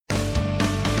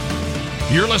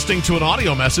You're listening to an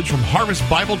audio message from Harvest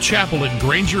Bible Chapel in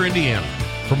Granger, Indiana.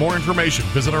 For more information,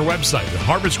 visit our website at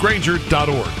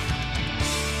harvestgranger.org.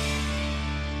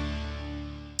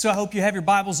 So I hope you have your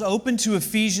Bibles open to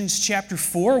Ephesians chapter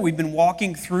 4. We've been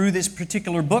walking through this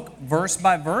particular book verse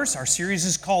by verse. Our series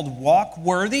is called Walk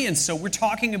Worthy, and so we're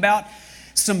talking about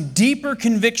some deeper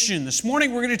conviction. This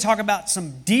morning we're going to talk about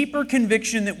some deeper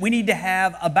conviction that we need to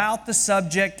have about the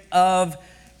subject of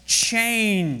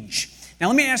change. Now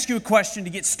let me ask you a question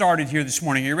to get started here this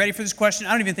morning. Are you ready for this question?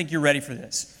 I don't even think you're ready for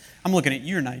this. I'm looking at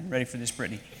you. You're not even ready for this,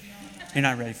 Brittany. You're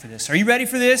not ready for this. Are you ready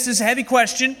for this? This is a heavy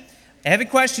question. A heavy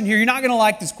question here. You're not going to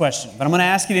like this question, but I'm going to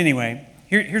ask it anyway.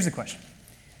 Here's the question.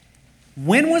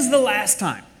 When was the last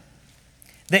time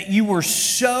that you were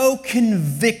so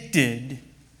convicted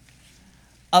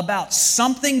about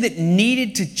something that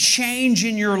needed to change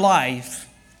in your life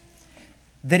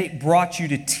that it brought you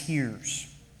to tears?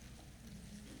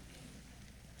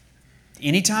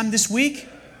 Anytime this week?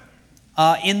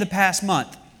 In the past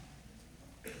month?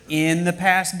 In the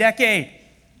past decade?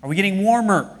 Are we getting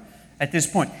warmer at this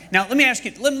point? Now, let me ask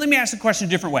the question a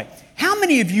different way. How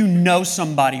many of you know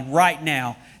somebody right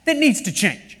now that needs to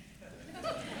change?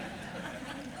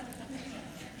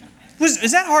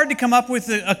 Is that hard to come up with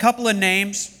a couple of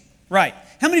names? Right.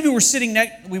 How many of you were sitting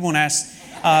next? We won't ask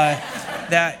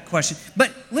that question.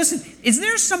 But listen, is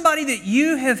there somebody that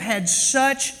you have had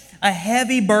such a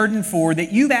heavy burden for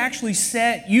that you've actually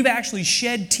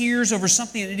shed tears over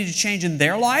something that needed to change in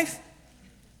their life?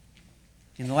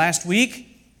 In the last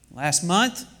week, last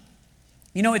month?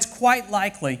 You know, it's quite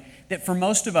likely that for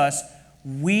most of us,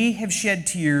 we have shed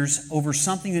tears over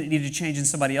something that needed to change in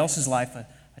somebody else's life. A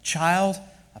child,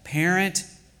 a parent,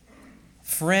 a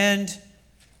friend,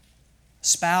 a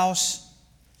spouse.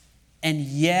 And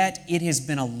yet, it has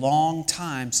been a long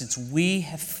time since we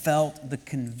have felt the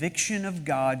conviction of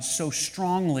God so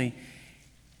strongly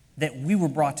that we were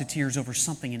brought to tears over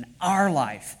something in our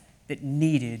life that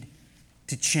needed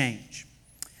to change.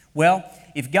 Well,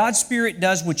 if God's Spirit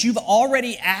does what you've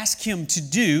already asked Him to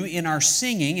do in our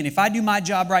singing, and if I do my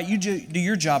job right, you do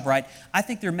your job right, I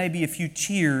think there may be a few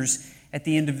tears at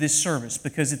the end of this service,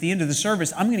 because at the end of the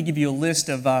service, I'm going to give you a list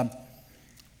of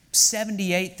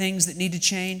 78 things that need to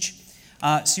change.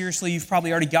 Seriously, you've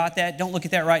probably already got that. Don't look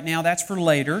at that right now. That's for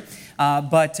later.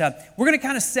 But we're going to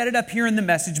kind of set it up here in the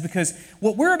message, because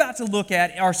what we're about to look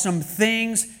at are some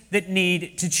things that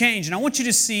need to change. And I want you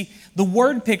to see the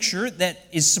word picture that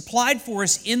is supplied for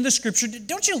us in the Scripture.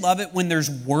 Don't you love it when there's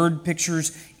word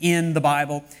pictures in the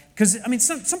Bible? Because, I mean,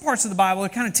 some parts of the Bible are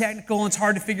kind of technical and it's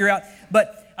hard to figure out.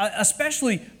 But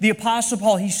especially the Apostle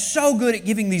Paul, he's so good at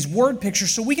giving these word pictures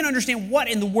so we can understand what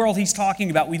in the world he's talking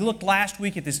about. We looked last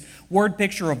week at this word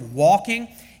picture of walking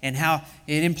and how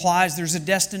it implies there's a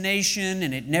destination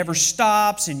and it never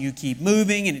stops and you keep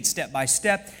moving and it's step by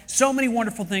step. So many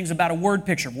wonderful things about a word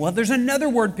picture. Well, there's another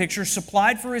word picture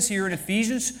supplied for us here in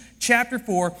Ephesians chapter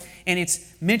 4, and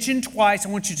it's mentioned twice. I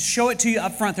want you to show it to you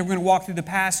up front. Then we're going to walk through the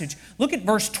passage. Look at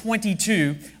verse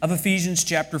 22 of Ephesians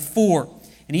chapter 4.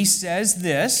 And he says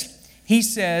this, he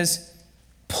says,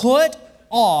 put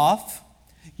off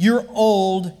your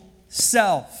old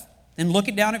self. And look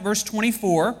it down at verse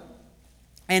 24,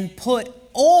 and put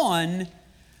on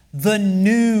the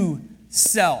new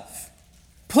self.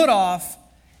 Put off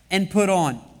and put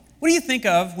on. What do you think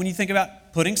of when you think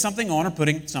about putting something on or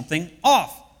putting something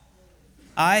off?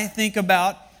 I think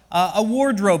about a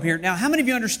wardrobe here. Now, how many of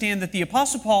you understand that the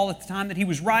Apostle Paul, at the time that he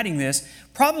was writing this,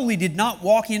 probably did not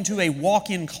walk into a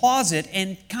walk-in closet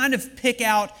and kind of pick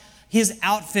out his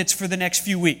outfits for the next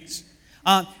few weeks?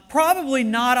 Probably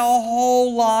not a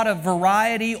whole lot of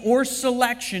variety or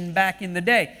selection back in the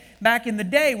day. Back in the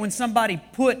day, when somebody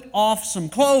put off some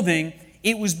clothing,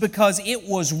 it was because it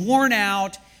was worn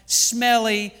out,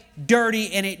 smelly,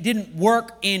 dirty, and it didn't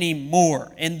work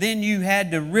anymore. And then you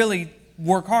had to really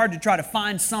work hard to try to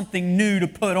find something new to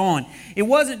put on. It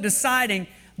wasn't deciding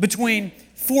between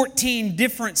 14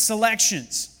 different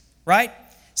selections, right?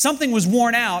 Something was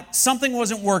worn out, something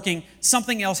wasn't working,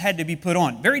 something else had to be put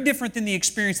on. Very different than the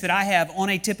experience that I have on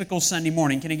a typical Sunday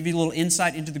morning. Can I give you a little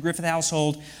insight into the Griffith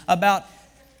household? About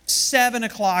 7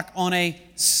 o'clock on a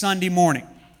Sunday morning.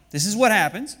 This is what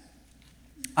happens.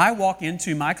 I walk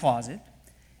into my closet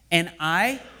and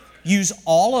I use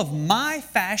all of my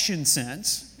fashion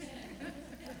sense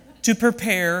to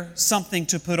prepare something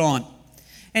to put on.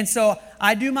 And so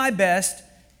I do my best,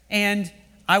 and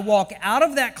I walk out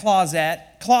of that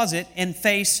closet and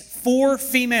face 4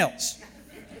 females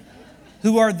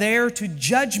who are there to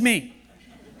judge me.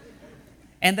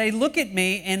 And they look at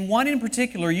me, and one in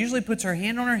particular usually puts her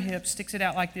hand on her hip, sticks it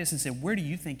out like this, and said, "Where do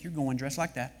you think you're going dressed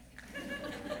like that?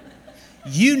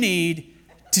 You need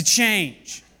to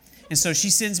change. And so she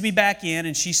sends me back in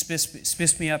and she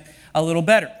spiffs me up a little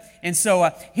better. And so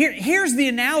here's the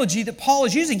analogy that Paul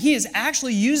is using. He is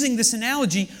actually using this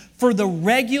analogy for the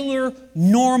regular,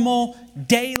 normal,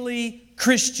 daily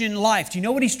Christian life. Do you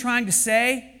know what he's trying to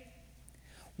say?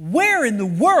 Where in the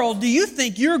world do you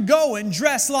think you're going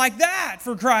dressed like that,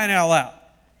 for crying out loud?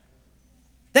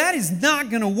 That is not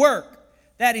going to work.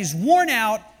 That is worn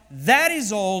out. That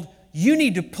is old. You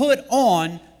need to put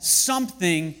on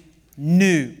something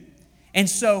new. And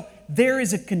so there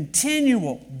is a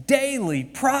continual, daily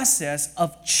process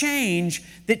of change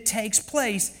that takes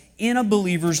place in a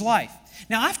believer's life.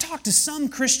 Now, I've talked to some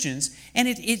Christians, and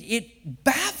it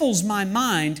baffles my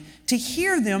mind to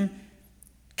hear them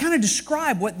kind of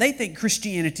describe what they think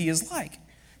Christianity is like.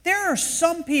 There are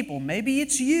some people, maybe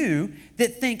it's you,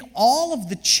 that think all of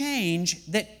the change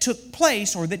that took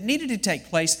place or that needed to take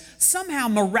place somehow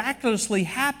miraculously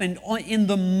happened in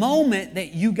the moment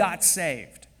that you got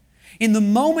saved, in the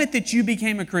moment that you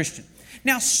became a Christian.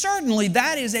 Now, certainly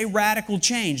that is a radical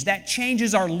change. That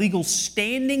changes our legal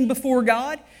standing before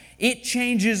God. It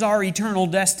changes our eternal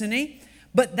destiny.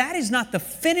 But that is not the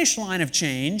finish line of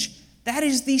change. That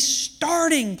is the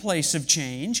starting place of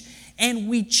change. And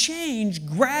we change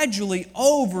gradually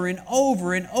over and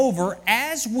over and over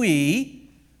as we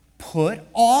put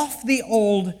off the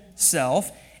old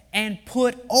self and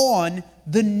put on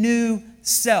the new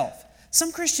self.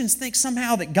 Some Christians think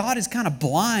somehow that God is kind of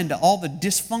blind to all the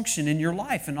dysfunction in your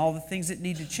life and all the things that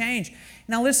need to change.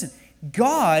 Now listen,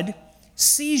 God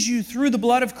sees you through the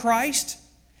blood of Christ,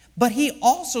 but He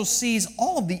also sees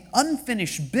all of the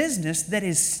unfinished business that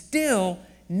is still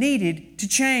needed to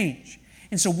change.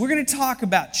 And so we're going to talk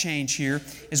about change here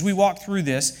as we walk through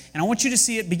this. And I want you to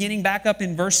see it beginning back up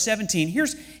in verse 17.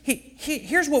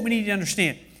 Here's what we need to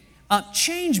understand.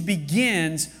 Change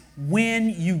begins when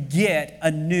you get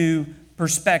a new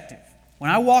perspective.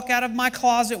 When I walk out of my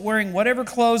closet wearing whatever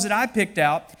clothes that I picked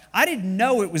out, I didn't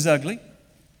know it was ugly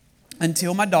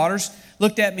until my daughters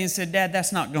looked at me and said, "Dad,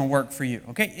 that's not going to work for you."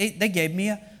 Okay? They gave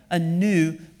me a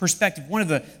new perspective. One of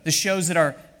the shows that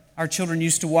our children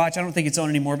used to watch, I don't think it's on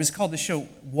anymore, but it's called the show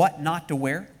What Not to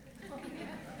Wear.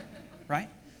 Right?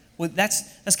 Well,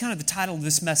 that's kind of the title of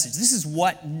this message. This is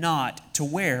what not to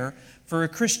wear for a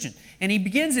Christian. And he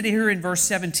begins it here in verse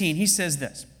 17. He says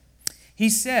this. He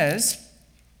says,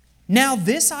 "Now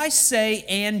this I say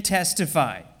and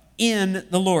testify in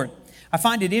the Lord." I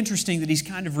find it interesting that he's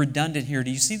kind of redundant here. Do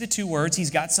you see the two words?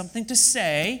 He's got something to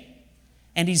say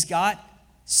and he's got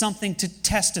something to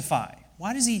testify.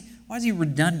 Why is he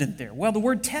redundant there? Well, the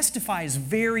word testify is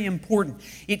very important.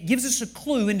 It gives us a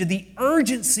clue into the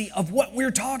urgency of what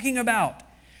we're talking about.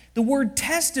 The word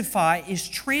testify is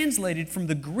translated from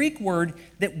the Greek word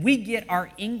that we get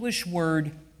our English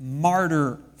word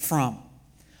martyr from.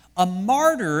 A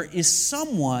martyr is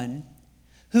someone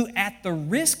who, at the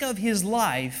risk of his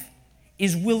life,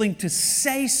 is willing to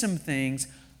say some things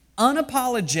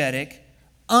unapologetic,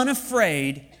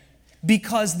 unafraid,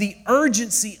 because the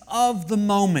urgency of the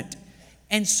moment.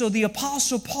 And so the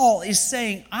Apostle Paul is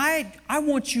saying, I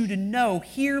want you to know,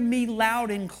 hear me loud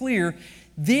and clear,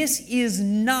 this is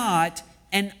not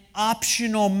an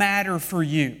optional matter for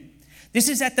you. This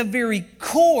is at the very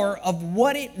core of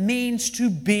what it means to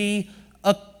be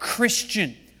a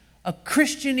Christian. A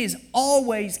Christian is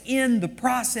always in the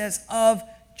process of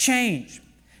change.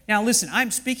 Now listen, I'm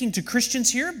speaking to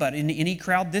Christians here, but in any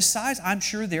crowd this size, I'm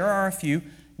sure there are a few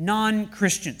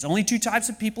non-Christians. Only two types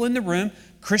of people in the room,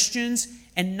 Christians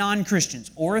and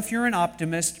non-Christians. Or if you're an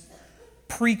optimist,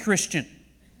 pre-Christian.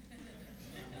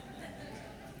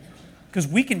 Because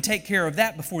we can take care of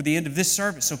that before the end of this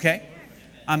service, okay?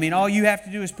 I mean, all you have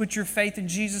to do is put your faith in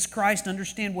Jesus Christ,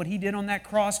 understand what He did on that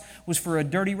cross was for a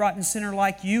dirty, rotten sinner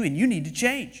like you, and you need to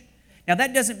change. Now,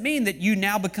 that doesn't mean that you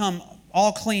now become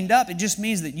all cleaned up. It just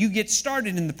means that you get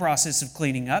started in the process of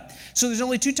cleaning up. So there's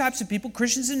only two types of people,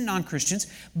 Christians and non-Christians.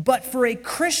 But for a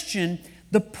Christian,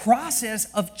 the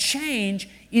process of change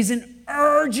is an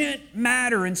urgent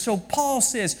matter. And so Paul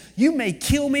says, you may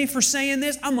kill me for saying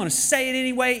this. I'm going to say it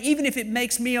anyway. Even if it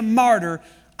makes me a martyr,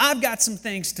 I've got some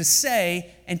things to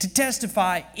say and to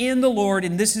testify in the Lord.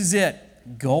 And this is it.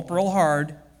 Gulp real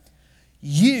hard.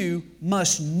 You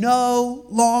must no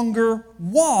longer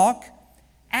walk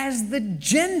as the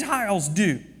Gentiles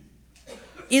do,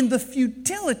 in the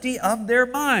futility of their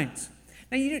minds.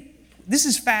 Now, this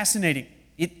is fascinating.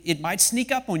 It might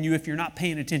sneak up on you if you're not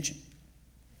paying attention.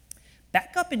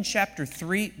 Back up in chapter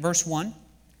 3, verse 1,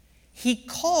 he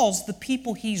calls the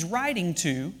people he's writing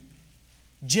to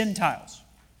Gentiles.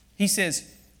 He says,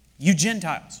 you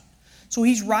Gentiles. So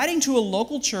he's writing to a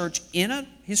local church in a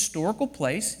historical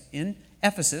place in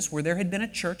Ephesus, where there had been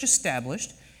a church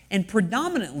established, and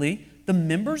predominantly the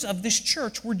members of this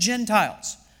church were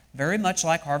Gentiles, very much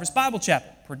like Harvest Bible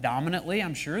Chapel. Predominantly,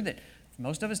 I'm sure that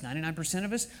most of us, 99%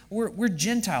 of us, we're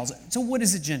Gentiles. So what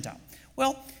is a Gentile?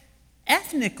 Well,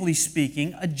 ethnically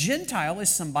speaking, a Gentile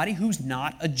is somebody who's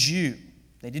not a Jew.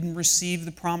 They didn't receive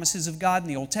the promises of God in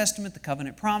the Old Testament, the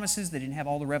covenant promises. They didn't have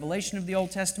all the revelation of the Old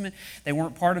Testament. They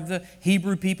weren't part of the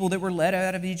Hebrew people that were led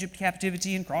out of Egypt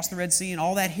captivity and crossed the Red Sea and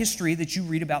all that history that you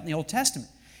read about in the Old Testament.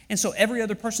 And so every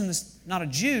other person that's not a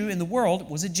Jew in the world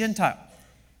was a Gentile.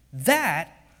 That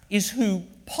is who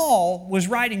Paul was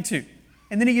writing to.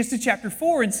 And then he gets to chapter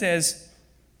 4 and says,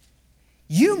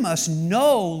 you must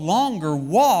no longer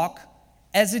walk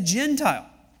as a Gentile.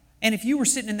 And if you were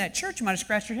sitting in that church, you might have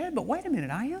scratched your head, but wait a minute,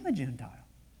 I am a Gentile.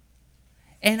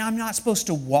 And I'm not supposed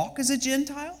to walk as a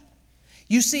Gentile?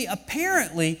 You see,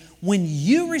 apparently, when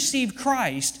you receive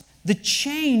Christ, the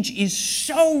change is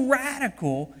so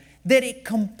radical that it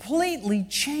completely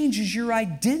changes your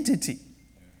identity.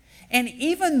 And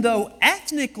even though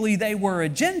ethnically they were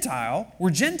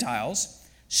Gentiles,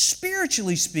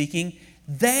 spiritually speaking,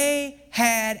 they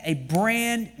had a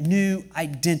brand new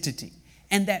identity.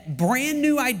 And that brand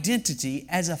new identity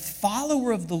as a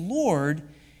follower of the Lord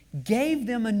gave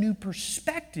them a new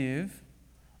perspective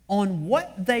on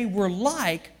what they were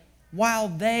like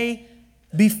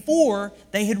before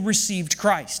they had received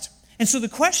Christ. And so the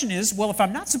question is, well, if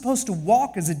I'm not supposed to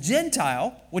walk as a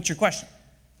Gentile, what's your question?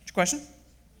 What's your question?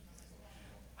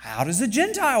 How does a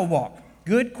Gentile walk?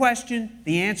 Good question.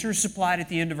 The answer is supplied at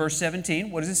the end of verse 17.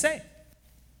 What does it say?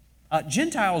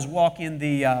 Gentiles walk in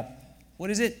the,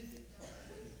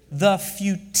 the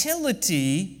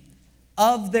futility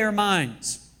of their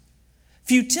minds.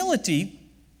 Futility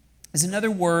is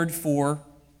another word for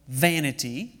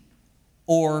vanity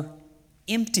or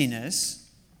emptiness.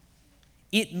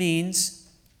 It means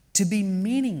to be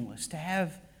meaningless, to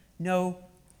have no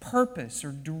purpose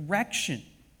or direction.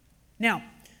 Now,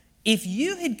 if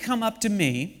you had come up to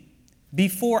me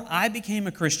before I became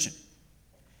a Christian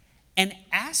and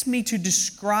asked me to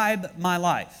describe my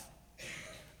life,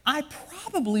 I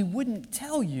probably wouldn't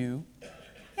tell you,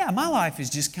 yeah, my life is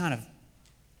just kind of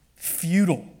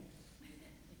futile.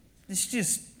 It's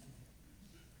just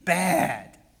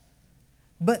bad.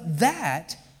 But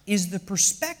that is the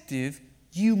perspective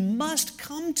you must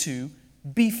come to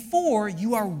before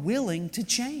you are willing to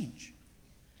change.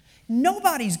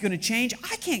 Nobody's going to change.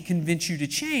 I can't convince you to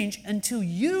change until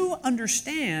you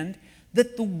understand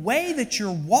that the way that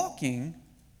you're walking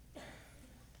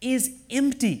is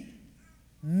empty,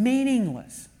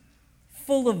 meaningless,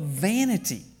 full of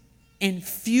vanity and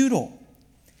futile.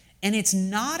 And it's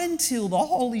not until the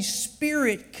Holy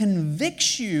Spirit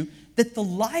convicts you that the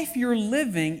life you're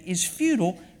living is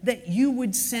futile that you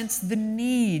would sense the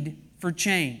need for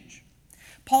change.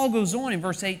 Paul goes on in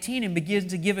verse 18 and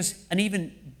begins to give us an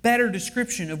even better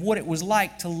description of what it was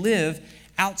like to live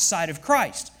outside of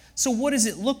Christ. So what does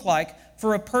it look like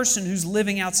for a person who's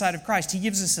living outside of Christ? He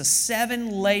gives us a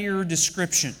 7-layer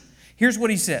description. Here's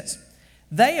what he says.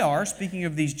 They are, speaking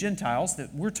of these Gentiles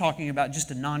that we're talking about,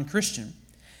 just a non-Christian,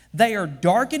 they are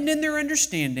darkened in their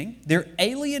understanding. They're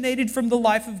alienated from the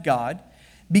life of God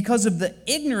because of the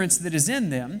ignorance that is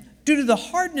in them. Due to the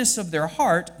hardness of their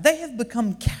heart, they have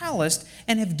become calloused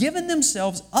and have given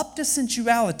themselves up to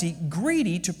sensuality,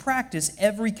 greedy to practice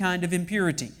every kind of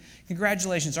impurity.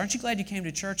 Congratulations. Aren't you glad you came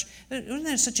to church? Isn't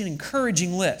that such an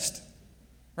encouraging list?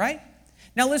 Right?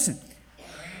 Now listen,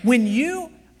 when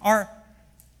you are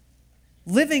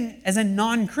living as a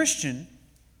non-Christian,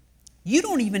 you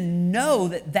don't even know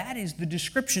that that is the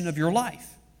description of your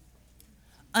life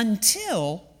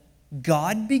until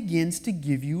God begins to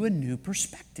give you a new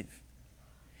perspective.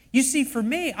 You see, for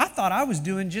me, I thought I was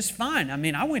doing just fine. I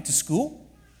mean, I went to school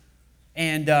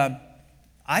and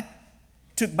I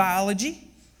took biology,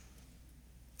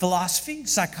 philosophy,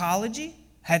 psychology,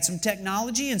 had some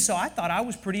technology, and so I thought I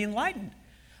was pretty enlightened.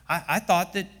 I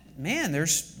thought that, man,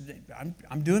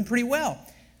 I'm doing pretty well.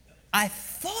 I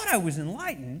thought I was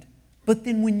enlightened, but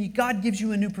then when God gives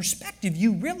you a new perspective,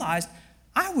 you realize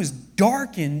I was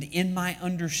darkened in my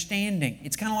understanding.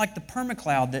 It's kind of like the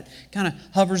permacloud that kind of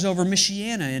hovers over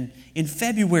Michiana in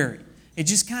February. It's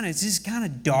just kind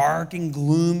of dark and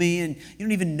gloomy, and you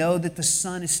don't even know that the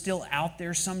sun is still out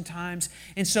there sometimes.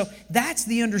 And so that's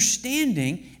the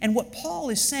understanding. And what Paul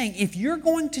is saying, if you're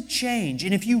going to change,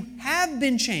 and if you have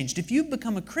been changed, if you've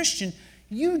become a Christian,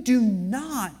 you do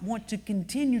not want to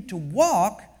continue to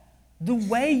walk the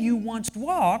way you once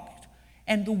walked,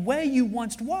 and the way you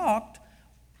once walked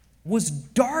was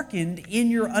darkened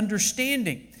in your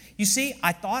understanding. You see,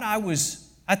 I thought I was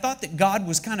I thought that God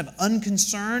was kind of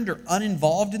unconcerned or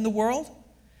uninvolved in the world.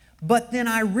 But then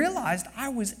I realized I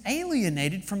was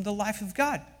alienated from the life of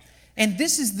God. And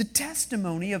this is the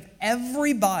testimony of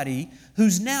everybody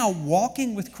who's now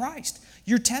walking with Christ.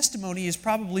 Your testimony is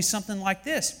probably something like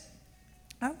this.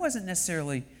 I wasn't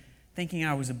necessarily thinking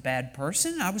I was a bad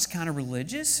person. I was kind of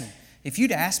religious. And if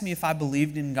you'd asked me if I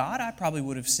believed in God, I probably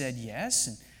would have said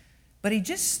yes. But he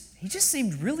just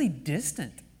seemed really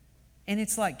distant. And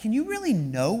it's like, can you really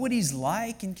know what He's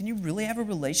like? And can you really have a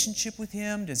relationship with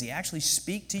Him? Does He actually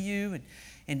speak to you?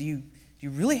 And do you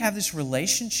really have this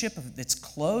relationship that's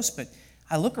close? But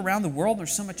I look around the world,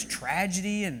 there's so much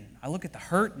tragedy, and I look at the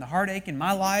hurt and the heartache in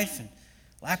my life, and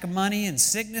lack of money and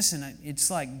sickness, and it's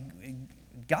like,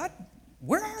 God,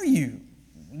 where are you?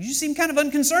 You seem kind of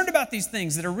unconcerned about these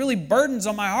things that are really burdens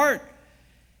on my heart.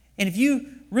 And if you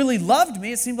really loved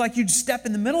me, it seemed like you'd step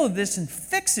in the middle of this and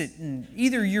fix it. And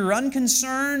either you're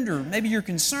unconcerned or maybe you're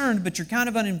concerned, but you're kind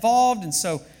of uninvolved. And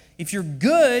so if you're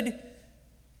good,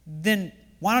 then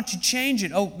why don't you change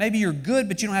it? Oh, maybe you're good,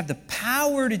 but you don't have the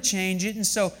power to change it. And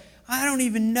so I don't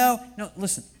even know. No,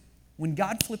 listen, when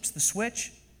God flips the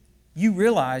switch, you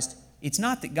realized it's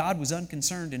not that God was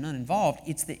unconcerned and uninvolved.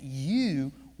 It's that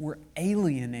you were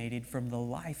alienated from the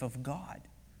life of God.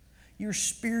 You're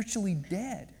spiritually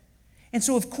dead. And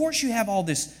so, of course, you have all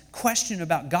this question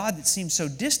about God that seems so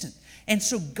distant. And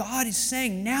so God is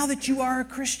saying, now that you are a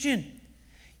Christian,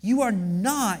 you are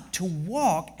not to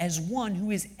walk as one who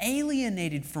is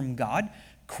alienated from God,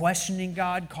 questioning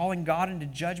God, calling God into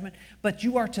judgment, but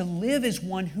you are to live as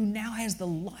one who now has the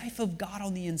life of God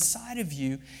on the inside of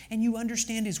you, and you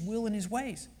understand His will and His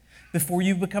ways. Before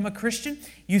you become a Christian,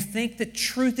 you think that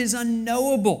truth is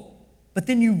unknowable. But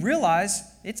then you realize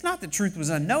it's not that truth was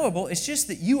unknowable, it's just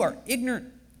that you are ignorant.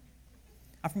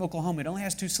 I'm from Oklahoma. It only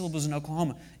has 2 syllables in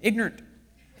Oklahoma. Ignorant.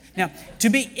 Now, to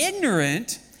be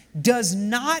ignorant does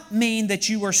not mean that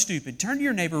you are stupid. Turn to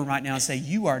your neighbor right now and say,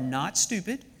 you are not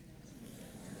stupid.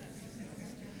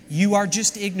 You are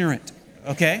just ignorant.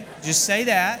 Okay? Just say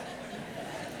that.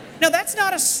 Now, that's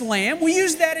not a slam. We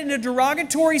use that in a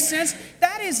derogatory sense.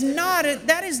 That is not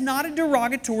a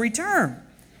derogatory term.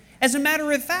 As a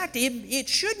matter of fact, it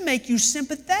should make you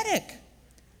sympathetic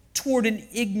toward an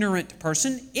ignorant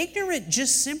person. Ignorant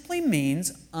just simply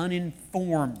means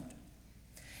uninformed.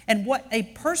 And what a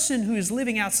person who is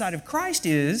living outside of Christ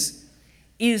is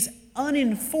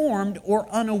uninformed or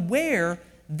unaware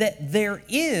that there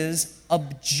is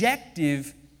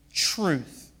objective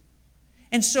truth.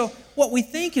 And so what we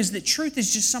think is that truth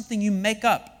is just something you make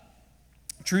up.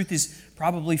 Truth is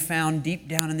probably found deep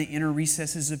down in the inner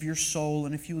recesses of your soul,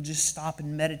 and if you will just stop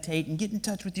and meditate and get in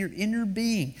touch with your inner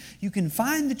being, you can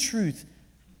find the truth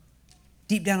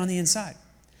deep down on the inside.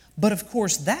 But of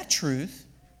course, that truth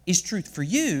is truth for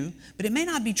you, but it may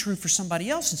not be true for somebody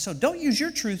else. And so don't use your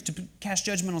truth to cast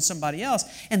judgment on somebody else.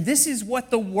 And this is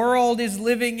what the world is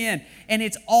living in. And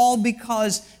it's all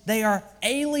because they are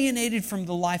alienated from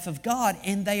the life of God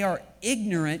and they are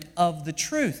ignorant of the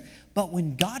truth. But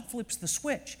when God flips the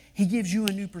switch, He gives you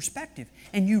a new perspective.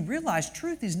 And you realize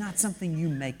truth is not something you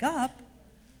make up.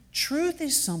 Truth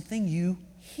is something you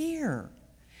hear.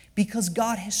 Because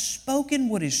God has spoken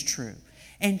what is true.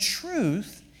 And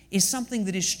truth is something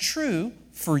that is true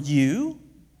for you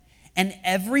and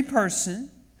every person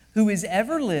who has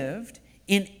ever lived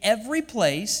in every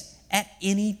place at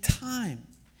any time.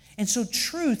 And so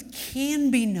truth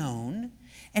can be known,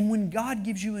 and when God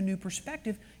gives you a new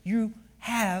perspective, you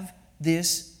have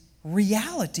this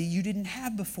reality you didn't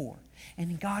have before.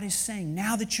 And God is saying,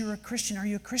 now that you're a Christian, are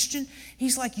you a Christian?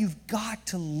 He's like, you've got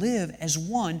to live as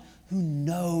one who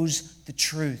knows the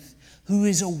truth, who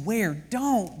is aware.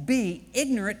 Don't be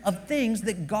ignorant of things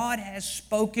that God has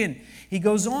spoken. He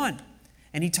goes on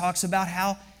and he talks about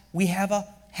how we had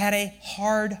a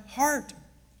hard heart.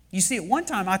 You see, at one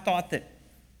time I thought that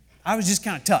I was just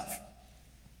kind of tough.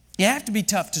 You have to be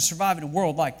tough to survive in a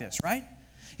world like this, right?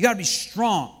 You got to be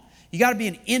strong. You got to be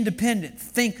an independent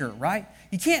thinker, right?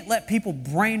 You can't let people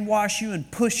brainwash you and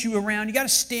push you around. You got to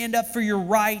stand up for your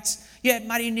rights. You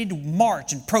might even need to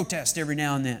march and protest every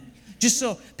now and then, just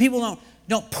so people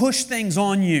don't push things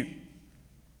on you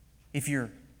if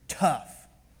you're tough.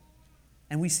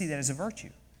 And we see that as a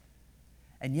virtue.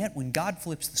 And yet when God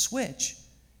flips the switch,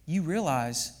 you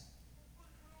realize,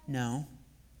 no,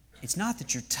 it's not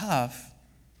that you're tough.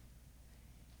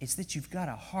 It's that you've got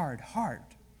a hard heart.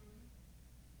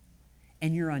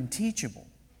 And you're unteachable.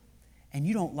 And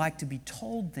you don't like to be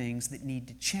told things that need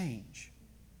to change.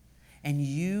 And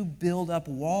you build up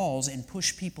walls and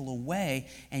push people away,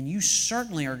 and you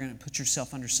certainly are going to put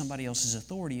yourself under somebody else's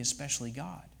authority, especially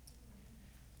God.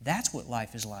 That's what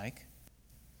life is like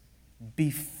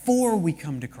before we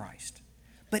come to Christ.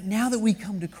 But now that we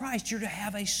come to Christ, you're to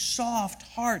have a soft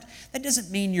heart. That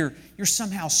doesn't mean you're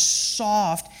somehow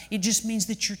soft. It just means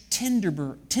that you're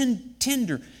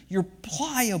tender, you're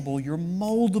pliable, you're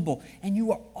moldable, and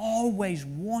you are always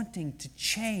wanting to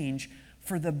change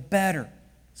for the better.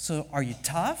 So are you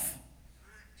tough?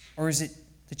 Or is it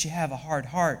that you have a hard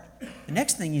heart? The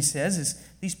next thing he says is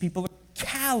these people are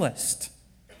calloused.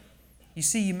 You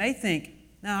see, you may think,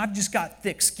 no, I've just got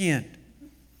thick-skinned.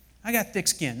 I got thick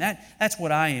skin. That's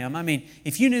what I am. I mean,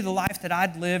 if you knew the life that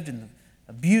I'd lived and the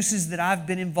abuses that I've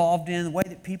been involved in, the way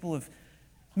that people have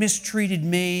mistreated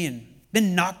me and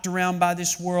been knocked around by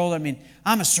this world, I mean,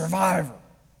 I'm a survivor.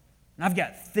 And I've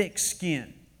got thick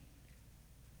skin.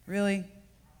 Really?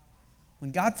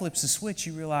 When God flips the switch,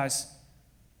 you realize,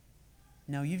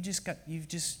 no, you've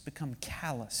just become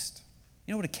calloused.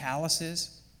 You know what a callus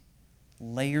is?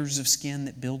 Layers of skin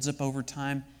that builds up over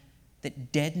time,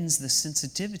 that deadens the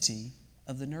sensitivity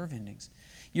of the nerve endings.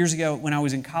 Years ago, when I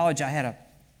was in college, I had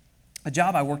a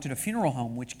job. I worked at a funeral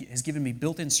home, which has given me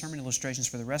built-in sermon illustrations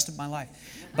for the rest of my life.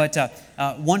 But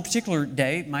one particular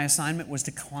day, my assignment was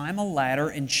to climb a ladder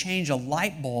and change a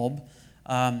light bulb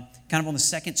kind of on the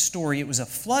second story. It was a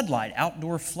floodlight,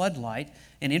 outdoor floodlight,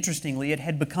 and interestingly, it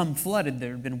had become flooded.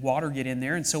 There had been water get in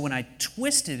there, and so when I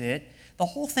twisted it, the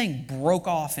whole thing broke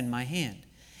off in my hand,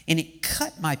 and it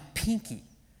cut my pinky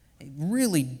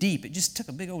really deep. It just took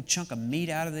a big old chunk of meat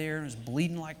out of there. It was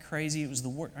bleeding like crazy. It was the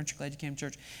worst. Aren't you glad you came to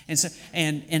church? And so,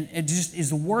 and it just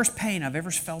is the worst pain I've ever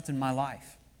felt in my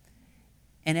life.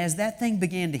 And as that thing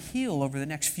began to heal over the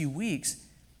next few weeks,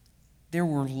 there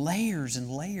were layers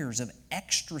and layers of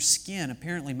extra skin.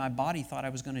 Apparently, my body thought I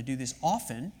was going to do this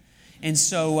often, and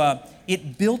so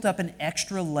it built up an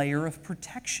extra layer of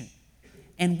protection.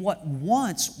 And what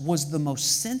once was the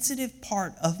most sensitive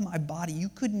part of my body, you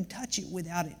couldn't touch it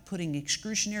without it putting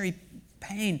excruciating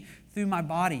pain through my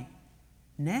body.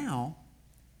 Now,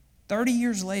 30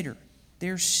 years later,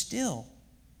 there's still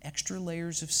extra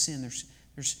layers of sin.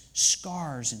 There's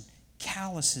scars and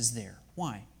calluses there.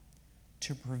 Why?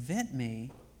 To prevent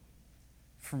me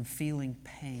from feeling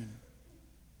pain.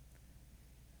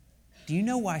 Do you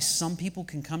know why some people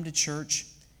can come to church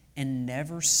and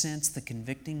never sense the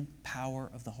convicting power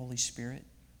of the Holy Spirit?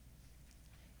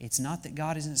 It's not that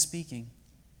God isn't speaking.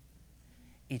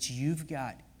 It's you've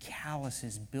got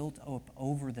calluses built up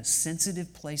over the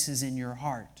sensitive places in your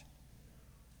heart.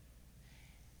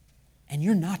 And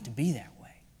you're not to be that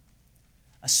way,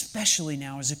 especially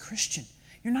now as a Christian.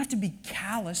 You're not to be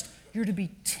calloused. You're to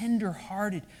be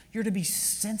tender-hearted. You're to be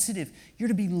sensitive. You're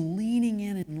to be leaning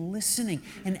in and listening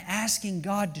and asking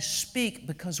God to speak,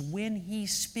 because when He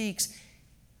speaks,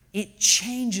 it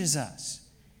changes us.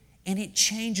 And it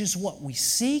changes what we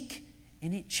seek,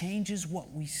 and it changes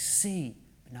what we see.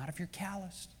 But not if you're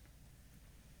calloused.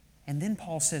 And then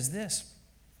Paul says this.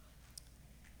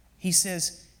 He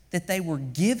says that they were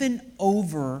given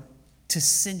over to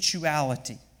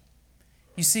sensuality.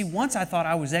 You see, once I thought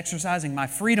I was exercising my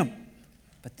freedom,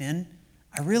 but then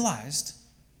I realized,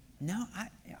 no,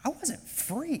 I wasn't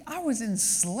free. I was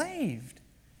enslaved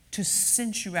to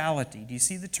sensuality. Do you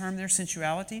see the term there,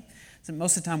 sensuality? So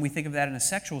most of the time we think of that in a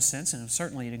sexual sense, and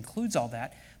certainly it includes all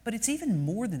that, but it's even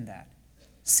more than that.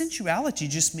 Sensuality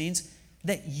just means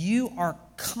that you are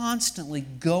constantly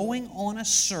going on a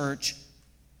search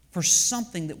for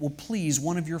something that will please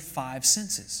one of your five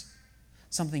senses.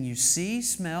 Something you see,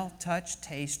 smell, touch,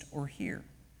 taste, or hear.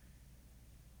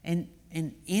 And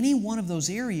any one of those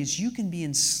areas you can be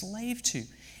enslaved to.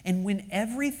 And when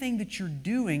everything that you're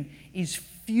doing is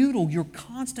futile, you're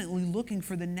constantly looking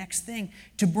for the next thing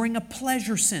to bring a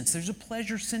pleasure sense. There's a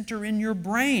pleasure center in your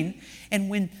brain, and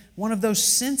when one of those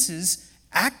senses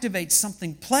activates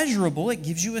something pleasurable, it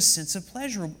gives you a sense of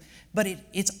pleasure. But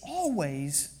it's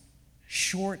always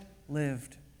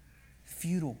short-lived,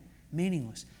 futile,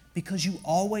 meaningless, because you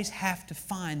always have to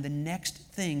find the next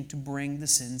thing to bring the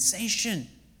sensation.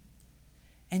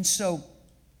 And so,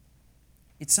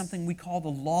 it's something we call the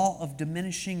law of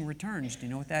diminishing returns. Do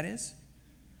you know what that is?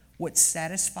 What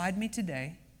satisfied me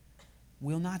today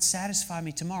will not satisfy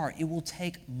me tomorrow. It will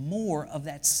take more of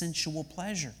that sensual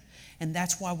pleasure. And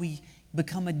that's why we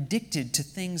become addicted to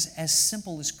things as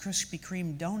simple as Krispy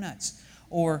Kreme donuts,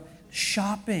 or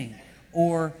shopping,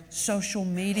 or social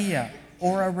media,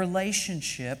 or a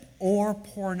relationship, or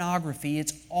pornography.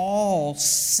 It's all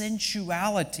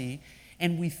sensuality,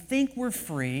 and we think we're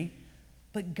free,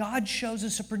 but God shows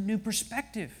us a new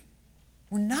perspective.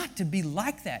 We're not to be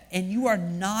like that, and you are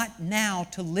not now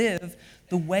to live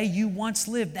the way you once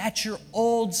lived. That's your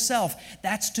old self.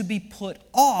 That's to be put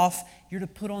off. You're to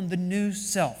put on the new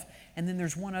self. And then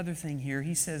there's one other thing here.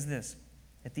 He says this.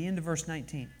 at the end of verse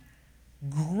 19.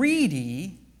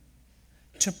 Greedy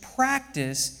to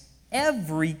practice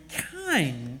every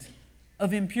kind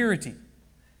of impurity.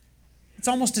 It's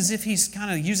almost as if he's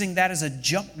kind of using that as a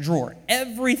junk drawer.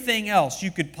 Everything else you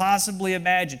could possibly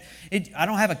imagine. I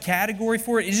don't have a category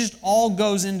for it. It just all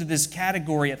goes into this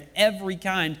category of every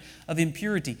kind of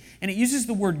impurity. And it uses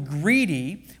the word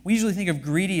greedy. We usually think of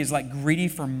greedy as like greedy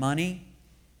for money.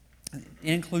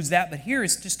 It includes that. But here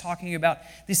it's just talking about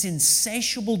this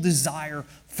insatiable desire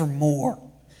for more.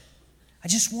 I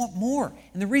just want more.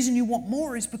 And the reason you want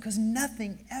more is because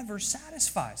nothing ever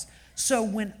satisfies. So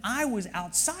when I was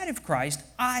outside of Christ,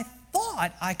 I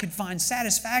thought I could find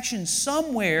satisfaction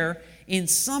somewhere in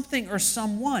something or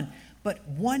someone. But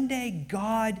one day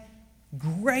God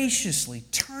graciously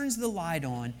turns the light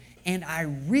on and I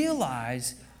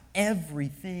realize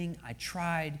everything I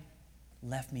tried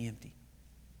left me empty.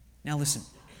 Now listen,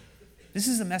 this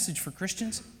is a message for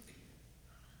Christians,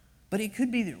 but it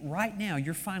could be that right now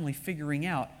you're finally figuring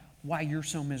out why you're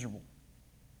so miserable.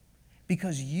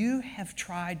 Because you have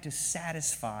tried to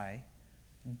satisfy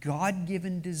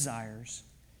God-given desires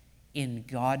in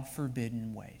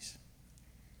God-forbidden ways.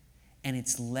 And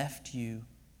it's left you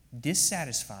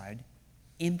dissatisfied,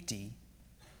 empty,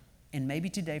 and maybe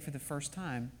today for the first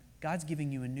time, God's giving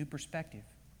you a new perspective.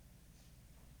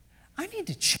 I need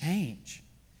to change.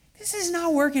 This is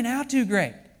not working out too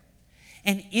great.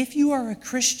 And if you are a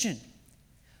Christian,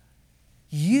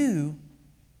 you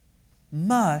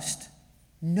must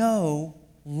no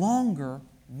longer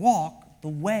walk the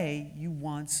way you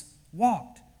once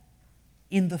walked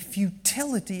in the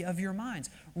futility of your minds.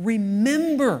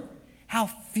 Remember how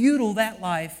futile that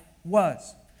life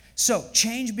was. So,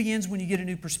 change begins when you get a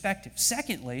new perspective.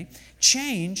 Secondly,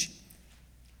 change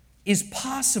is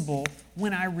possible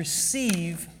when I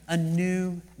receive a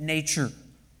new nature.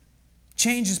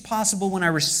 Change is possible when I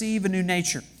receive a new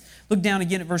nature. Look down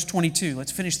again at verse 22.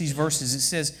 Let's finish these verses. It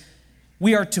says,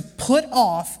 we are to put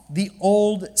off the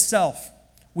old self,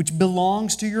 which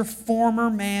belongs to your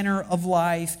former manner of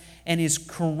life and is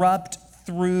corrupt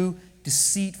through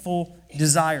deceitful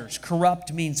desires.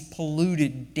 Corrupt means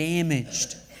polluted,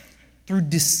 damaged, through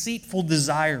deceitful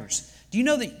desires. Do you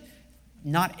know that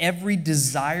not every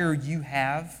desire you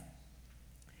have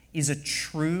is a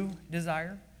true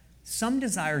desire? Some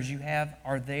desires you have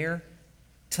are there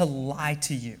to lie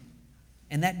to you.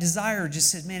 And that desire just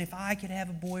says, man, if I could have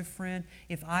a boyfriend,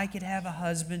 if I could have a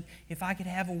husband, if I could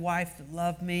have a wife that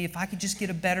loved me, if I could just get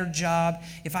a better job,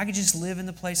 if I could just live in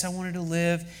the place I wanted to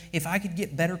live, if I could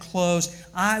get better clothes,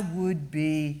 I would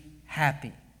be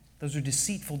happy. Those are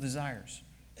deceitful desires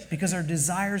because our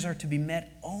desires are to be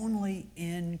met only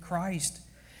in Christ.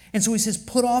 And so he says,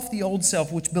 put off the old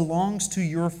self, which belongs to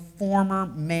your former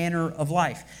manner of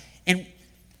life. And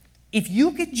if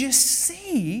you could just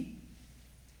see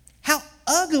how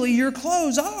ugly your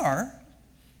clothes are,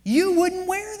 you wouldn't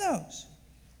wear those.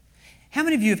 How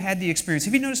many of you have had the experience?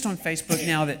 Have you noticed on Facebook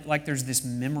now that like there's this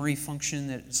memory function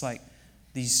that it's like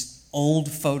these old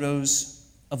photos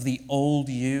of the old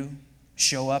you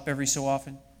show up every so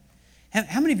often?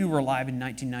 How many of you were alive in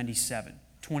 1997,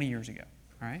 20 years ago?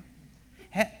 All right.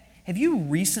 Have you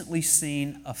recently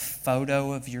seen a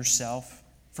photo of yourself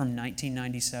from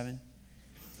 1997?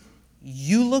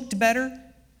 You looked better,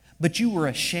 but you were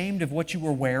ashamed of what you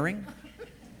were wearing.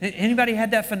 Anybody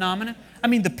had that phenomenon? I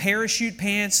mean, the parachute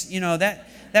pants, you know, that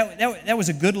was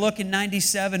a good look in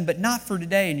 97, but not for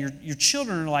today. And your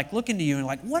children are like looking to you and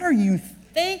like, what are you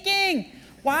thinking?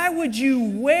 Why would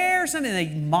you wear something? They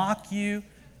mock you.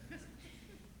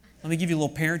 Let me give you a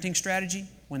little parenting strategy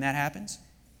when that happens.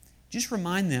 Just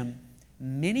remind them,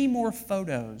 many more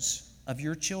photos of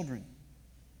your children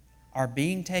are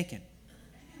being taken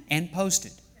and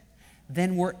posted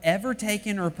than were ever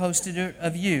taken or posted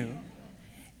of you.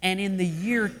 And in the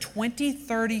year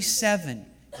 2037,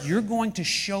 you're going to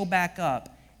show back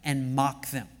up and mock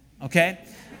them, okay?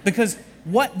 Because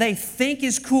what they think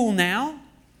is cool now,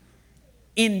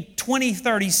 in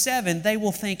 2037, they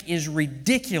will think is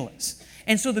ridiculous.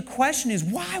 And so the question is,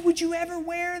 why would you ever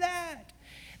wear that?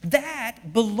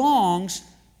 That belongs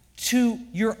to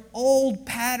your old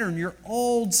pattern, your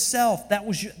old self. That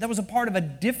was a part of a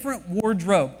different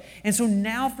wardrobe. And so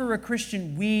now for a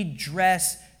Christian, we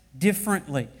dress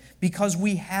differently because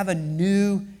we have a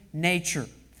new nature.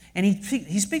 And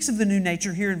he speaks of the new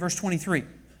nature here in verse 23.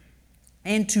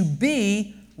 And to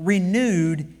be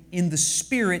renewed in the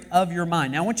spirit of your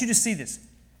mind. Now I want you to see this.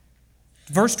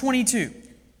 Verse 22,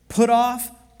 put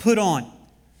off, put on.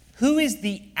 Who is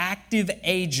the active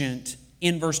agent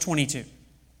in verse 22?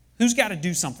 Who's got to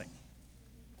do something?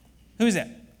 Who is that?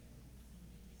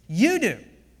 You do,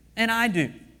 and I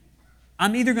do.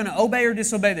 I'm either going to obey or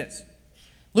disobey this.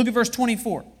 Look at verse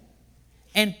 24.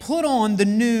 And put on the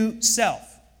new self.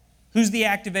 Who's the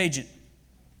active agent?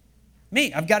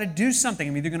 Me. I've got to do something.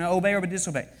 I'm either going to obey or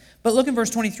disobey. But look at verse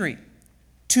 23.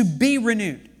 To be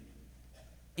renewed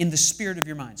in the spirit of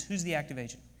your minds. Who's the active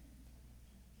agent?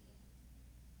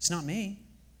 It's not me.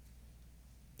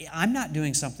 I'm not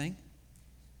doing something.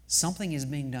 Something is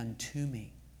being done to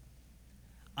me.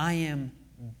 I am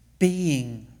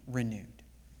being renewed.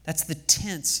 That's the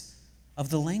tense of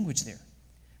the language there.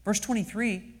 Verse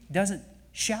 23 doesn't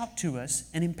shout to us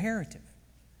an imperative.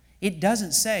 It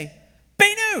doesn't say,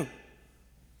 be new.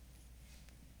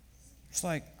 It's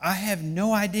like, I have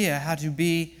no idea how to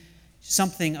be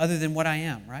something other than what I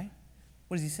am, right?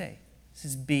 What does he say? He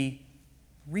says, be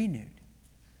renewed.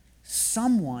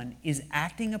 Someone is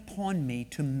acting upon me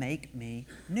to make me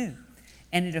new.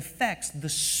 And it affects the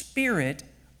spirit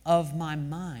of my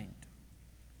mind.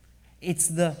 It's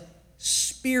the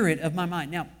spirit of my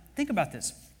mind. Now, think about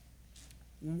this.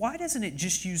 Why doesn't it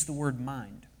just use the word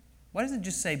mind? Why doesn't it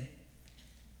just say,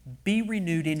 be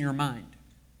renewed in your mind?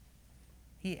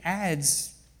 He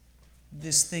adds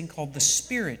this thing called the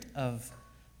spirit of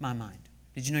my mind.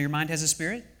 Did you know your mind has a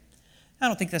spirit? I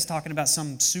don't think that's talking about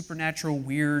some supernatural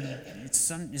weird, it's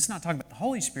not talking about the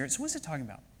Holy Spirit. So what's it talking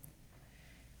about?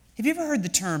 Have you ever heard the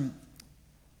term,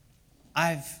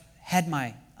 I've had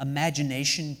my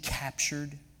imagination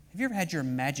captured? Have you ever had your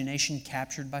imagination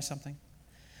captured by something?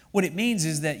 What it means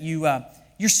is that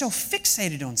you're so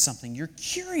fixated on something, you're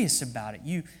curious about it,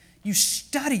 you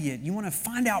study it, you want to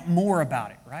find out more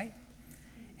about it, right?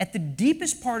 At the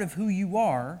deepest part of who you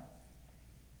are,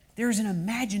 there's an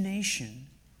imagination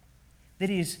that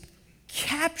is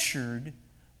captured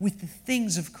with the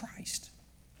things of Christ.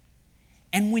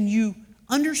 And when you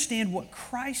understand what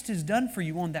Christ has done for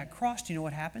you on that cross, do you know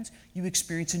what happens? You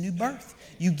experience a new birth.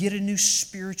 You get a new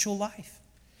spiritual life.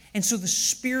 And so the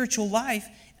spiritual life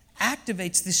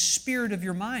activates this spirit of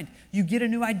your mind. You get a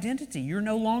new identity. You're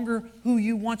no longer who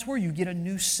you once were. You get a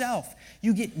new self.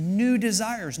 You get new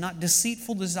desires, not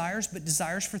deceitful desires, but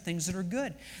desires for things that are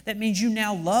good. That means you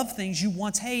now love things you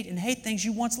once hate and hate things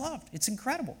you once loved. It's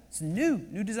incredible. It's new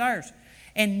desires.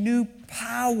 And new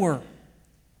power.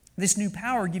 This new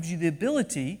power gives you the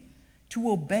ability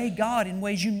to obey God in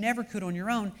ways you never could on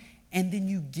your own, and then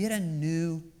you get a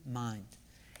new mind.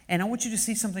 And I want you to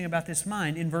see something about this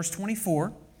mind in verse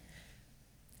 24.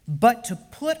 But to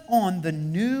put on the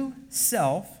new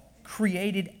self,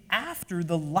 created after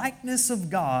the likeness of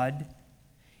God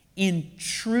in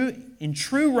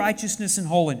true righteousness and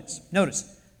holiness.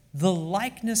 Notice, the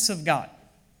likeness of God.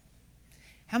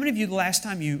 How many of you, the last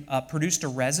time you produced a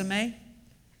resume,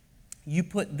 you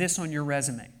put this on your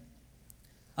resume?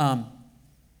 I'm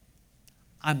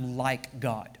like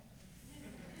God.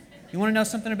 You want to know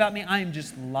something about me? I am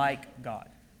just like God.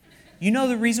 You know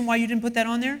the reason why you didn't put that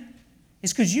on there?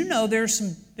 It's because you know there's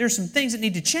some things that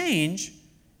need to change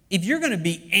if you're going to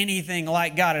be anything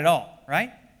like God at all,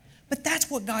 right? But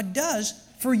that's what God does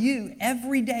for you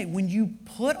every day. When you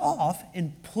put off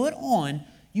and put on,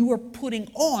 you are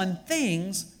putting on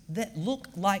things that look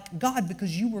like God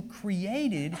because you were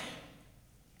created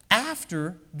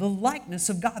after the likeness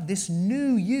of God. This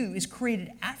new you is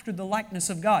created after the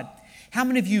likeness of God. How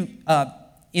many of you,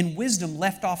 in wisdom,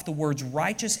 left off the words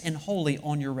righteous and holy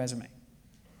on your resume?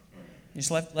 You just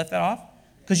left that off?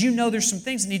 Because you know there's some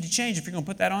things that need to change if you're going to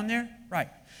put that on there. Right.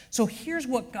 So here's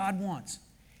what God wants.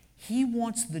 He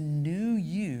wants the new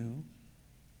you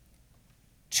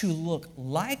to look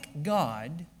like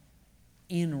God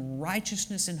in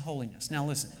righteousness and holiness. Now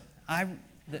listen,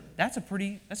 that's a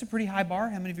pretty high bar.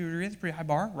 How many of you agree that's a pretty high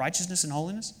bar? Righteousness and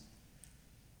holiness.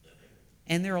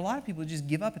 And there are a lot of people who just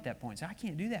give up at that point. Say, I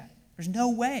can't do that. There's no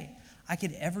way I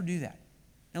could ever do that.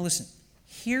 Now listen,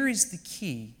 here is the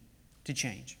key to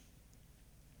change.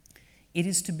 It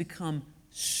is to become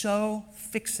so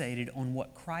fixated on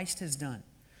what Christ has done,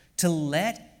 to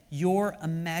let your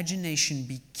imagination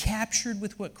be captured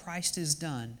with what Christ has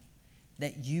done,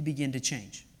 that you begin to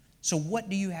change. So what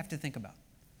do you have to think about?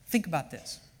 Think about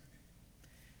this.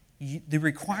 The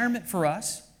requirement for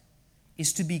us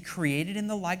is to be created in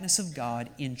the likeness of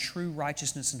God in true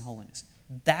righteousness and holiness.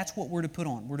 That's what we're to put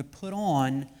on. We're to put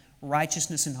on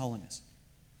righteousness and holiness.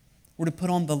 We're to put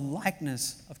on the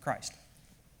likeness of Christ.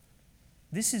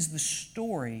 This is the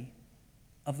story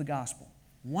of the gospel.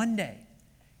 One day,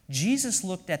 Jesus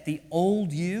looked at the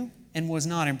old you and was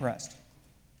not impressed.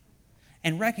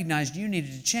 And recognized you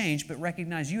needed to change, but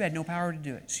recognized you had no power to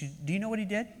do it. So do you know what he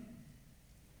did?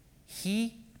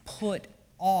 He put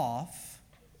off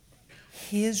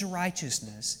his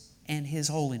righteousness and his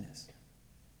holiness.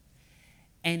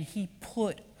 And he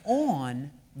put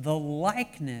on the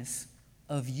likeness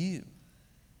of you.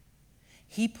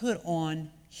 He put on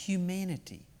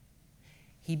humanity.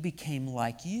 He became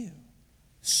like you,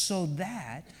 so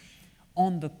that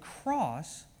on the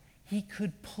cross, He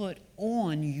could put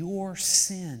on your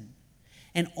sin.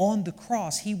 And on the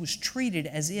cross, He was treated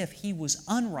as if He was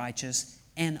unrighteous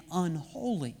and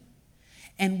unholy.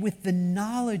 And with the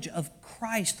knowledge of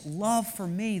Christ's love for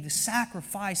me, the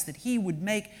sacrifice that He would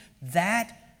make,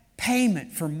 that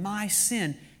payment for my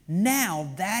sin,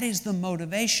 now that is the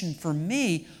motivation for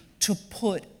me to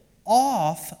put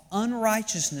off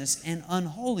unrighteousness and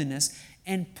unholiness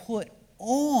and put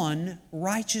on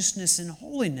righteousness and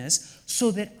holiness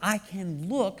so that I can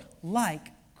look like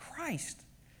Christ.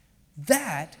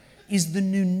 That is the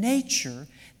new nature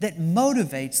that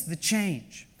motivates the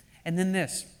change. And then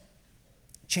this,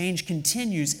 change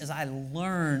continues as I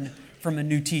learn from a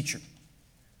new teacher.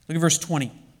 Look at verse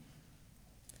 20.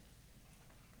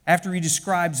 After he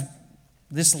describes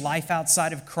this life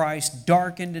outside of Christ,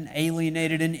 darkened and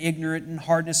alienated and ignorant and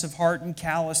hardness of heart and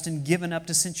calloused and given up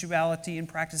to sensuality and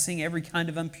practicing every kind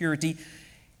of impurity,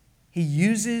 he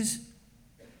uses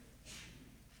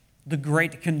the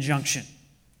great conjunction.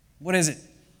 What is it?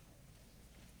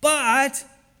 But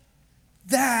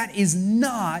that is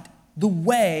not the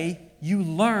way you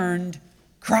learned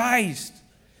Christ.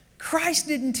 Christ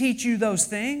didn't teach you those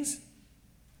things.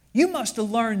 You must have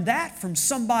learned that from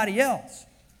somebody else.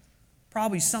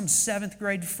 Probably some 7th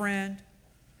grade friend.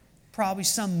 Probably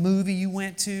some movie you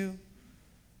went to.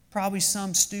 Probably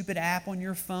some stupid app on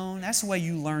your phone. That's the way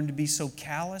you learned to be so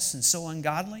callous and so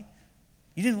ungodly.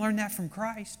 You didn't learn that from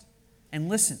Christ. And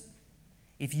listen,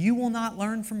 if you will not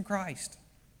learn from Christ,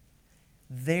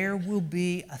 there will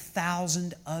be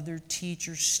 1,000 other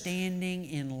teachers standing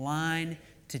in line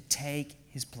to take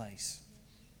His place.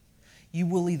 You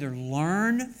will either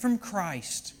learn from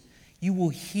Christ, you will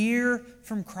hear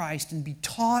from Christ and be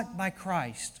taught by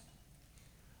Christ,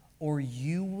 or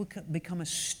you will become a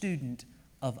student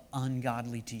of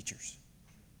ungodly teachers.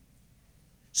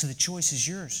 So the choice is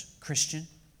yours, Christian.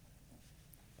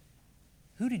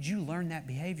 Who did you learn that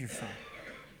behavior from?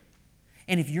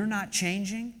 And if you're not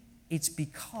changing, it's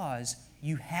because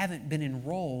you haven't been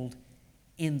enrolled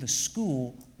in the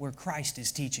school where Christ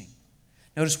is teaching.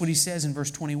 Notice what he says in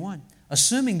verse 21.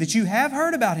 Assuming that you have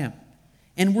heard about Him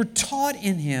and were taught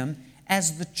in Him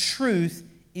as the truth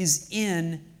is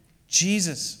in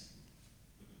Jesus.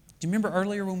 Do you remember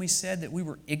earlier when we said that we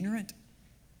were ignorant?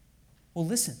 Well,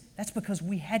 listen, that's because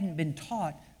we hadn't been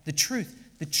taught the truth.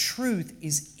 The truth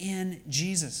is in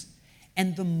Jesus.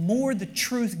 And the more the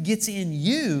truth gets in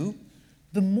you,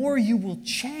 the more you will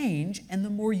change, and the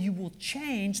more you will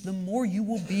change, the more you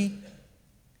will be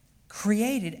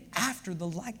created after the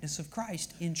likeness of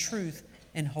Christ in truth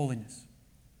and holiness.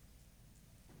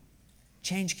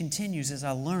 Change continues as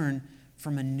I learn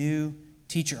from a new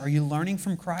teacher. Are you learning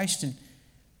from Christ? And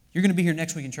you're going to be here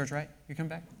next week in church, right? You're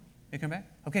coming back? You coming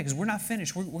back? Okay, because we're not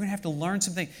finished. We're going to have to learn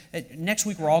something. Next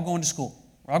week, we're all going to school.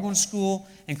 We're all going to school,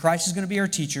 and Christ is going to be our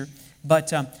teacher.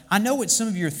 But I know what some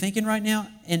of you are thinking right now,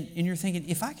 and you're thinking,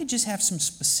 if I could just have some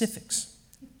specifics.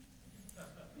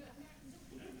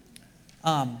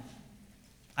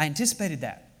 I anticipated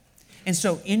that. And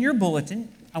so in your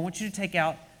bulletin, I want you to take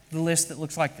out the list that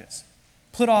looks like this.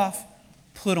 Put off,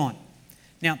 put on.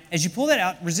 Now, as you pull that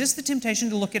out, resist the temptation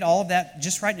to look at all of that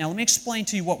just right now. Let me explain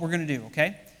to you what we're going to do,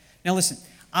 okay? Now listen,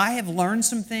 I have learned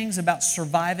some things about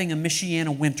surviving a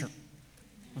Michiana winter,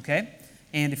 okay?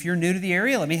 And if you're new to the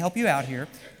area, let me help you out here.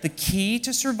 The key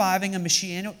to surviving a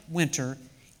Michiana winter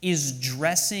is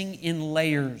dressing in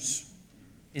layers.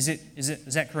 Is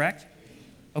that correct?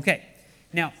 Okay.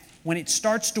 Now, when it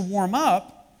starts to warm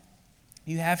up,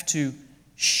 you have to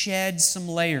shed some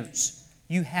layers.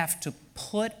 You have to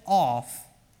put off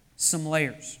some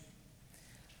layers.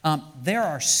 There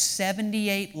are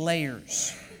 78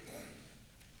 layers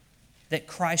that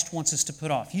Christ wants us to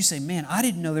put off. You say, man, I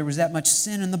didn't know there was that much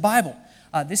sin in the Bible.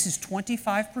 This is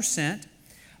 25%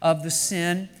 of the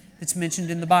sin that's mentioned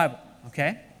in the Bible,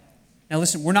 okay? Now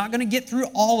listen, we're not going to get through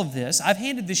all of this. I've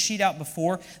handed this sheet out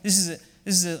before. This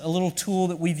is a little tool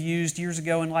that we've used years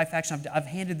ago in Life Action. I've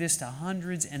handed this to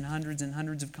hundreds and hundreds and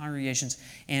hundreds of congregations,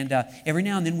 and every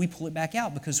now and then we pull it back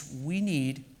out because we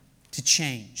need to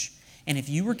change. And if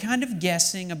you were kind of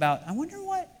guessing about, I wonder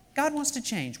what God wants to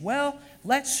change, well,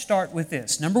 let's start with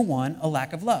this. Number one, a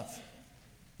lack of love.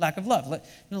 Lack of love.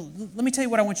 Let me tell you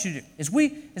what I want you to do.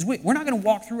 We're not going to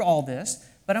walk through all this,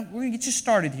 but we're going to get you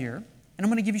started here, and I'm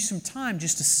going to give you some time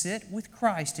just to sit with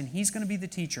Christ, and He's going to be the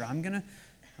teacher. I'm going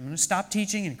to stop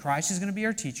teaching, and Christ is going to be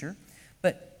our teacher.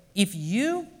 But if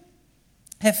you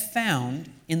have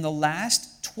found in the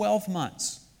last 12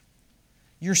 months,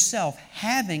 yourself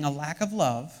having a lack of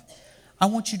love, I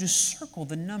want you to circle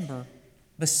the number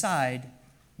beside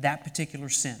that particular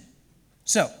sin.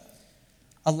 So,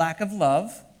 a lack of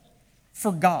love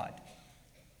for God.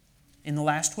 In the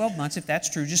last 12 months, if that's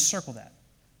true, just circle that.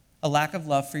 A lack of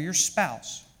love for your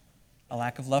spouse. A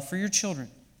lack of love for your children.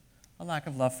 A lack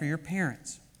of love for your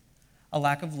parents. A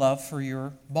lack of love for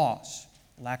your boss.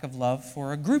 A lack of love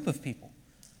for a group of people.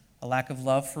 A lack of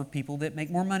love for people that make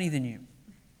more money than you.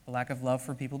 A lack of love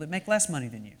for people that make less money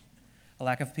than you. A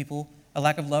lack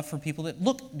of love for people that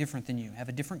look different than you, have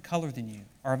a different color than you,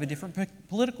 or have a different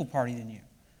political party than you.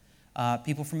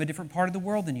 People from a different part of the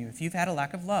world than you. If you've had a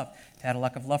lack of love, if you've had a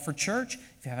lack of love for church,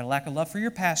 if you've had a lack of love for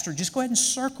your pastor, just go ahead and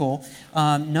circle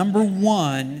number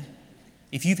 1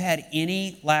 if you've had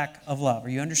any lack of love. Are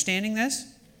you understanding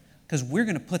this? Because we're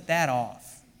going to put that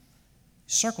off.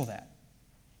 Circle that.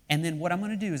 And then what I'm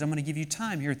going to do is I'm going to give you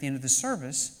time here at the end of the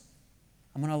service.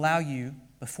 I'm going to allow you,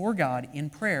 before God, in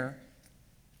prayer,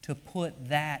 to put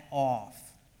that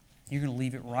off. You're going to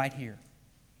leave it right here.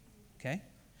 Okay?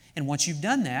 And once you've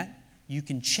done that, you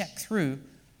can check through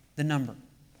the number.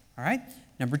 All right?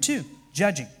 Number 2,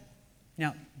 judging.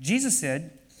 Now, Jesus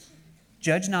said,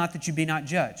 judge not that you be not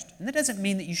judged. And that doesn't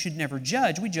mean that you should never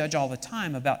judge. We judge all the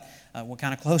time about what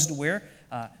kind of clothes to wear,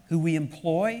 who we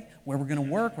employ, where we're going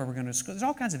to work, where we're going to school. There's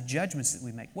all kinds of judgments that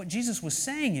we make. What Jesus was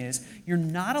saying is, you're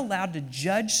not allowed to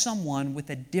judge someone with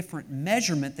a different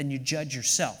measurement than you judge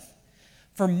yourself.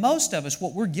 For most of us,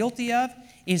 what we're guilty of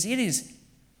is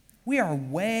we are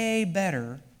way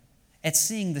better at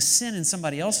seeing the sin in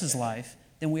somebody else's life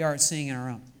than we are at seeing in our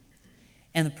own.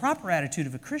 And the proper attitude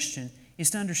of a Christian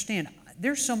is to understand,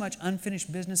 there's so much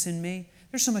unfinished business in me.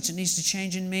 There's so much that needs to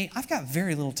change in me. I've got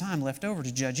very little time left over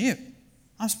to judge you.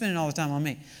 I'm spending all the time on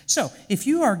me. So if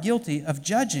you are guilty of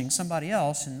judging somebody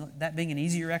else, and that being an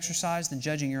easier exercise than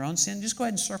judging your own sin, just go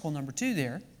ahead and circle number 2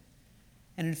 there.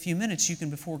 And in a few minutes, you can,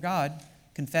 before God,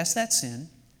 confess that sin,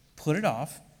 put it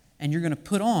off, and you're going to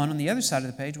put on the other side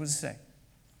of the page, what does it say?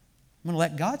 I'm going to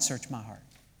let God search my heart.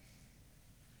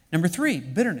 Number 3,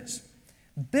 bitterness.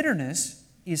 Bitterness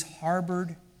is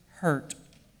harbored hurt.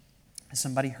 Has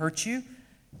somebody hurt you?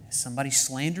 Has somebody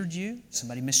slandered you?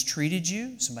 Somebody mistreated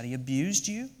you? Somebody abused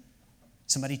you?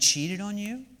 Somebody cheated on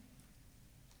you?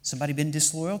 Somebody been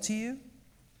disloyal to you?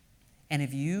 And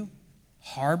have you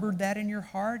harbored that in your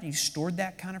heart? You stored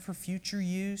that kind of for future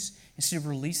use instead of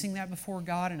releasing that before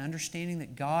God and understanding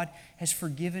that God has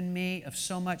forgiven me of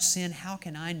so much sin. How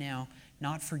can I now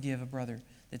not forgive a brother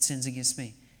that sins against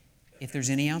me? If there's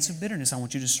any ounce of bitterness, I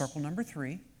want you to circle number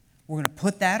 3. We're going to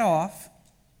put that off,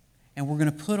 and we're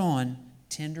going to put on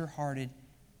tender-hearted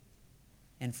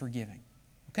and forgiving.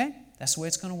 Okay? That's the way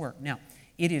it's going to work. Now,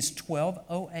 it is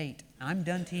 12:08. I'm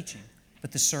done teaching,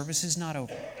 but the service is not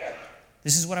over.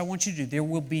 This is what I want you to do. There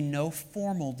will be no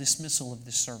formal dismissal of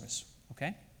this service.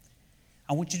 Okay?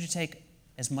 I want you to take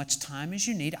as much time as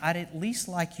you need. I'd at least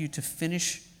like you to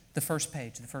finish the first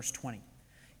page, the first 20.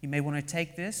 You may want to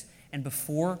take this, and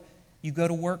before you go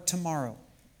to work tomorrow,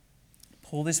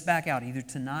 pull this back out either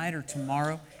tonight or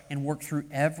tomorrow and work through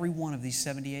every one of these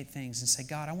 78 things and say,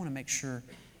 God, I want to make sure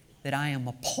that I am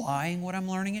applying what I'm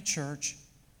learning at church.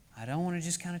 I don't want to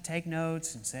just kind of take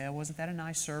notes and say, wasn't that a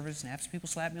nice service? And have some people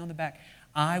slap me on the back.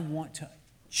 I want to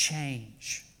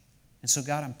change. And so,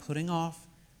 God, I'm putting off,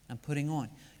 I'm putting on.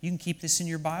 You can keep this in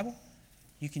your Bible.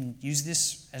 You can use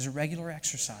this as a regular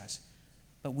exercise.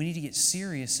 But we need to get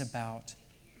serious about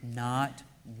not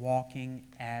walking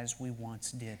as we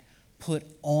once did. Put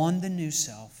on the new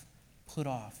self, put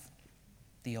off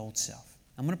the old self.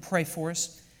 I'm going to pray for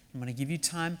us. I'm going to give you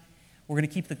time. We're going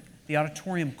to keep the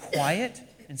auditorium quiet,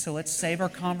 and so let's save our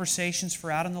conversations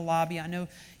for out in the lobby. I know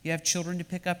you have children to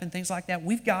pick up and things like that.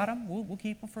 We've got them. We'll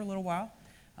keep them for a little while.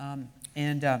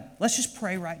 Let's just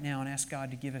pray right now and ask God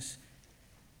to give us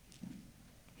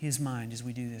His mind as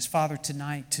we do this. Father,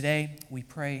 today, we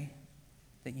pray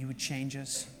that you would change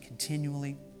us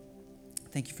continually.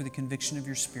 Thank you for the conviction of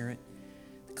your Spirit,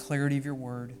 the clarity of your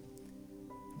word.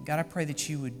 God, I pray that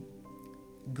you would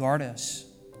guard us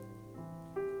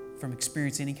from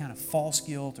experiencing any kind of false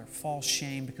guilt or false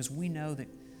shame, because we know that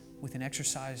with an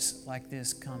exercise like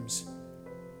this comes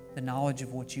the knowledge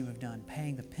of what you have done,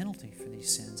 paying the penalty for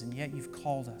these sins, and yet you've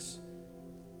called us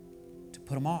to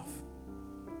put them off.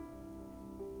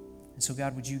 And so,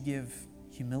 God, would you give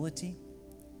humility?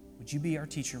 Would you be our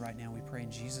teacher right now? We pray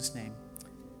in Jesus' name.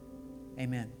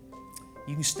 Amen.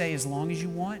 You can stay as long as you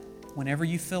want. Whenever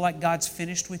you feel like God's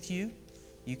finished with you,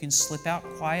 you can slip out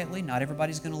quietly. Not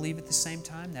everybody's going to leave at the same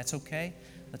time. That's okay.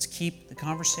 Let's keep the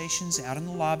conversations out in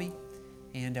the lobby,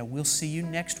 and we'll see you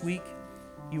next week.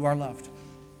 You are loved.